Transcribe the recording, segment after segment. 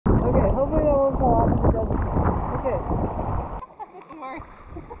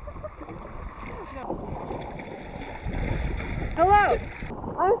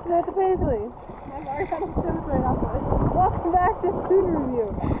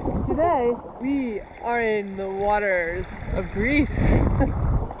Hi! We are in the waters of Greece. You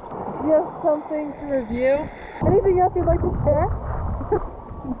have something to review? Anything else you'd like to share?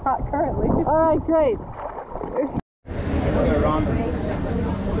 Not currently. Alright, great.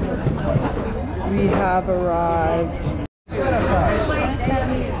 We have arrived.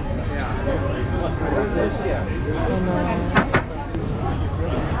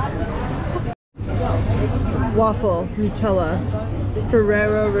 Waffle, Nutella,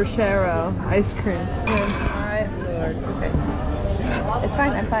 Ferrero Rocher ice cream. Alright, Lord. Okay. It's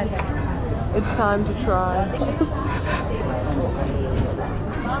fine, I'm fine. It's time to try.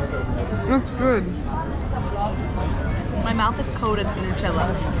 Looks good. My mouth is coated in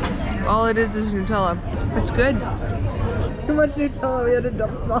Nutella. All it is Nutella. It's good. Too much Nutella, we had to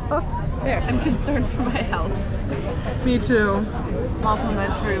dump it off. There, I'm concerned for my health. Me too.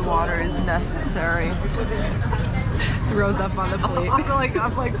 Complimentary water is necessary. Throws up on the plate.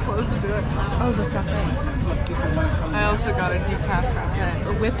 I'm like close to it. Oh, the frappe. I also got a decaf frappe.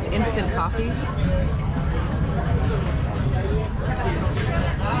 A whipped instant coffee.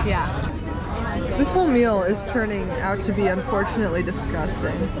 Yeah. This whole meal is turning out to be unfortunately disgusting.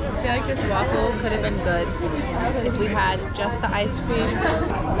 I feel like this waffle could have been good if we had just the ice cream.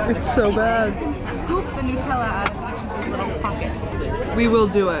 It's so bad. Scoop the Nutella out of each of these little pockets. We will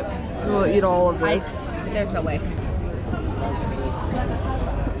do it. We'll eat all of this. There's no way.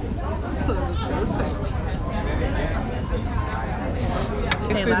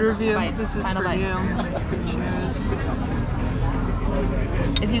 Okay, food review. Bite. This is Final for bite. you. Cheers.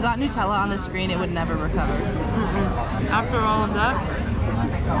 If you got Nutella on the screen, it would never recover. After all of that,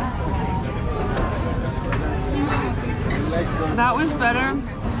 that was better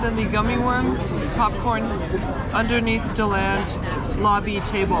than the gummy worm popcorn underneath Deland lobby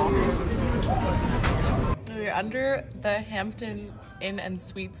table. We're under the Hampton Inn and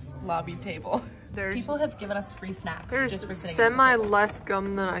Suites lobby table. People have given us free snacks. There's just for sitting semi less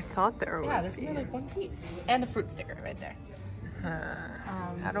gum than I thought there would be. Yeah, there's only like one piece. And a fruit sticker right there.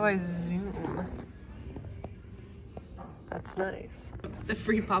 How do I zoom? That's nice. The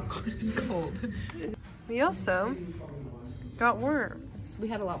free popcorn is cold. We also got worms. We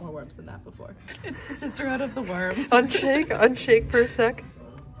had a lot more worms than that before. It's the Sisterhood of the Worms. Unshake for a sec.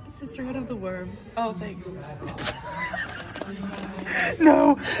 Sisterhood of the Worms. Oh, thanks.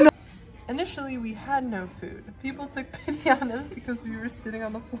 No. Initially, we had no food. People took pity on us because we were sitting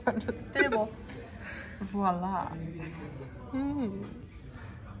on the floor under the table. Voila.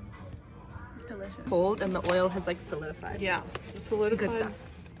 Delicious. Cold and the oil has like solidified. Yeah, solidified. Good stuff.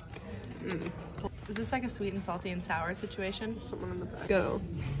 Is this like a sweet and salty and sour situation? Someone in the back. Go.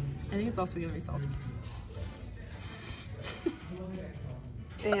 I think it's also gonna be salty.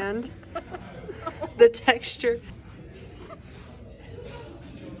 And the texture.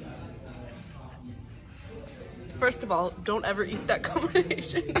 First of all, don't ever eat that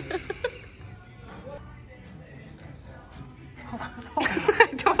combination. I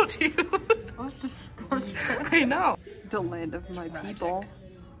told you. I was disgusting. I know. The land of my people.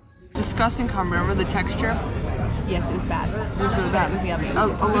 Disgusting cum. Remember the texture? Yes, it was bad. It was really bad. It was yummy.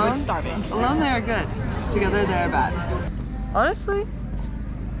 Alone? We were starving. Alone they are good. Together they are bad. Honestly,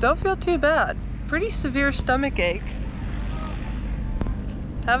 don't feel too bad. Pretty severe stomach ache.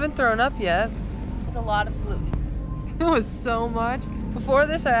 Haven't thrown up yet. It's a lot of gluten. It was so much. Before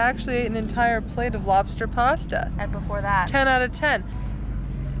this, I actually ate an entire plate of lobster pasta. And before that, 10 out of 10.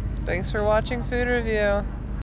 Thanks for watching Food Review.